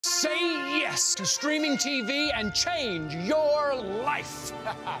Say yes to streaming TV and change your life.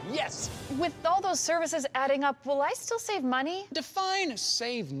 Yes. With all those services adding up, will I still save money? Define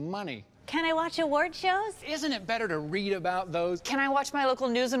save money. Can I watch award shows? Isn't it better to read about those? Can I watch my local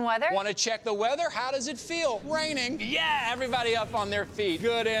news and weather? Want to check the weather? How does it feel? Raining? Yeah, everybody up on their feet.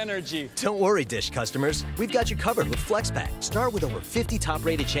 Good energy. Don't worry, Dish customers. We've got you covered with FlexPack. Start with over 50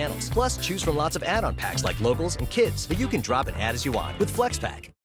 top-rated channels. Plus, choose from lots of add-on packs like locals and kids that you can drop and add as you want with FlexPack.